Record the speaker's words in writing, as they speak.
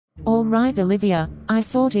Alright Olivia, I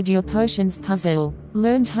sorted your potions puzzle,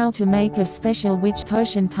 learned how to make a special witch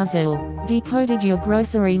potion puzzle, decoded your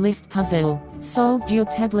grocery list puzzle, solved your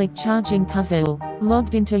tablet charging puzzle,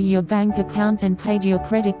 logged into your bank account and paid your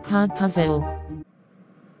credit card puzzle,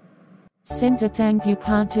 sent a thank you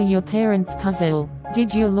card to your parents puzzle,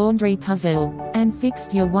 did your laundry puzzle, and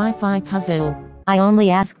fixed your Wi-Fi puzzle. I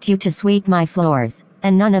only asked you to sweep my floors,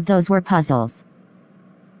 and none of those were puzzles.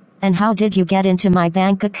 And how did you get into my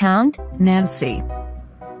bank account? Nancy,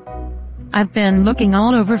 I've been looking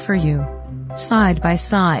all over for you. Side by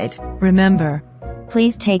side, remember?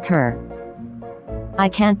 Please take her. I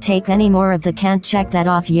can't take any more of the can't check that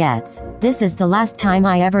off yet. This is the last time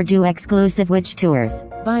I ever do exclusive witch tours.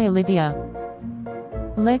 Bye Olivia.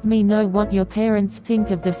 Let me know what your parents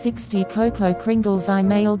think of the 60 Cocoa Kringles I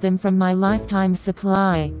mailed them from my lifetime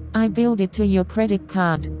supply. I billed it to your credit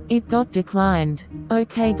card. It got declined.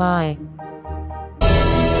 Okay, bye.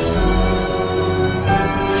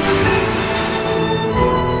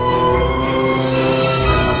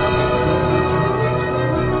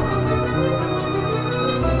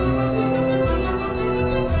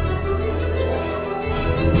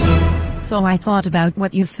 So I thought about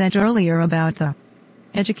what you said earlier about the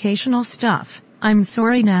educational stuff. I'm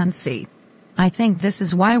sorry, Nancy. I think this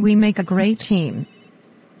is why we make a great team.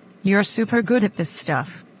 You're super good at this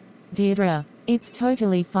stuff. Deidre, it's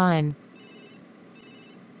totally fine.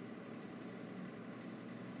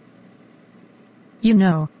 You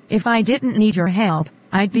know, if I didn't need your help,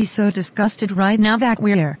 I'd be so disgusted right now that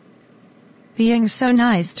we're being so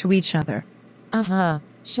nice to each other.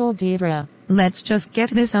 Sure Deidre. Let's just get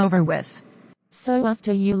this over with. So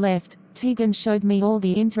after you left, Tegan showed me all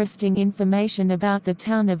the interesting information about the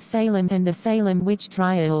town of Salem and the Salem Witch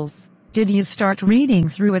Trials. Did you start reading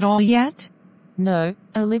through it all yet? No,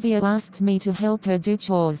 Olivia asked me to help her do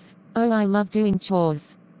chores. Oh, I love doing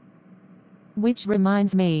chores. Which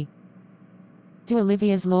reminds me. Do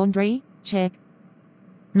Olivia's laundry? Check.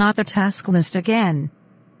 Not the task list again.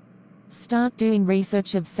 Start doing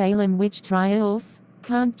research of Salem Witch Trials?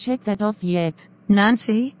 Can't check that off yet.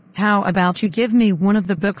 Nancy, how about you give me one of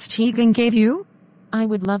the books Tegan gave you? I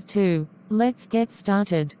would love to. Let's get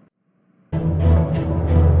started.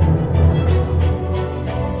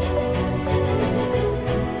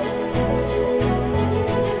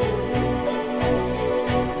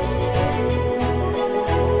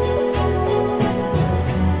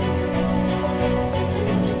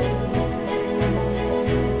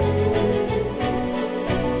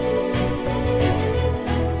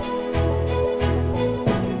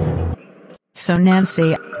 So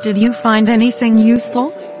Nancy, did you find anything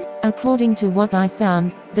useful? According to what I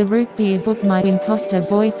found, the root beer book my imposter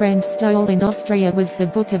boyfriend stole in Austria was the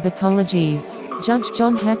Book of Apologies. Judge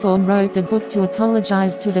John Hathorne wrote the book to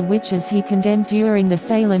apologize to the witches he condemned during the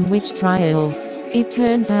Salem Witch Trials. It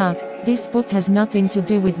turns out, this book has nothing to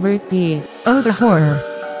do with root beer. Oh, the horror.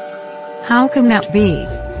 How can that be?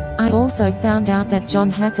 I also found out that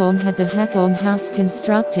John Hathorne had the Hathorne House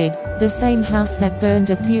constructed, the same house that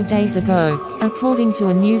burned a few days ago. According to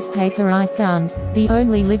a newspaper I found, the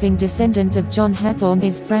only living descendant of John Hathorne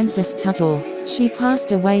is Frances Tuttle. She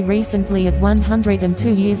passed away recently at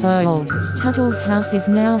 102 years old. Tuttle's house is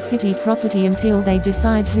now city property until they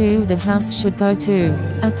decide who the house should go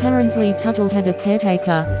to. Apparently Tuttle had a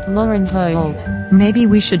caretaker, Lauren Holt. Maybe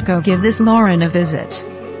we should go give this Lauren a visit.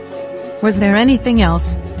 Was there anything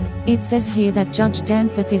else? It says here that Judge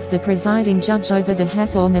Danforth is the presiding judge over the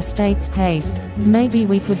Hathorne Estates case. Maybe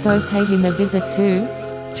we could go pay him a visit too?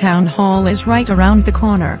 Town hall is right around the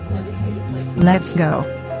corner. Let's go.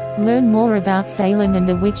 Learn more about Salem and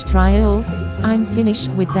the witch trials? I'm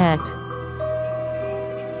finished with that.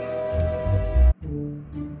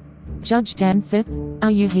 Judge Danforth,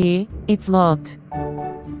 are you here? It's locked.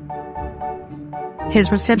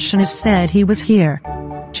 His receptionist said he was here.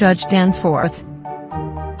 Judge Danforth.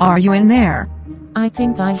 Are you in there? I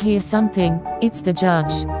think I hear something. It's the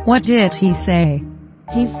judge. What did he say?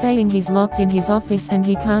 He's saying he's locked in his office and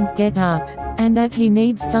he can't get out, and that he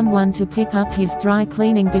needs someone to pick up his dry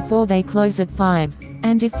cleaning before they close at 5,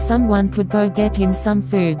 and if someone could go get him some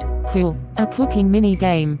food. Cool. A cooking mini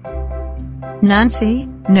game. Nancy,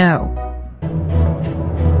 no.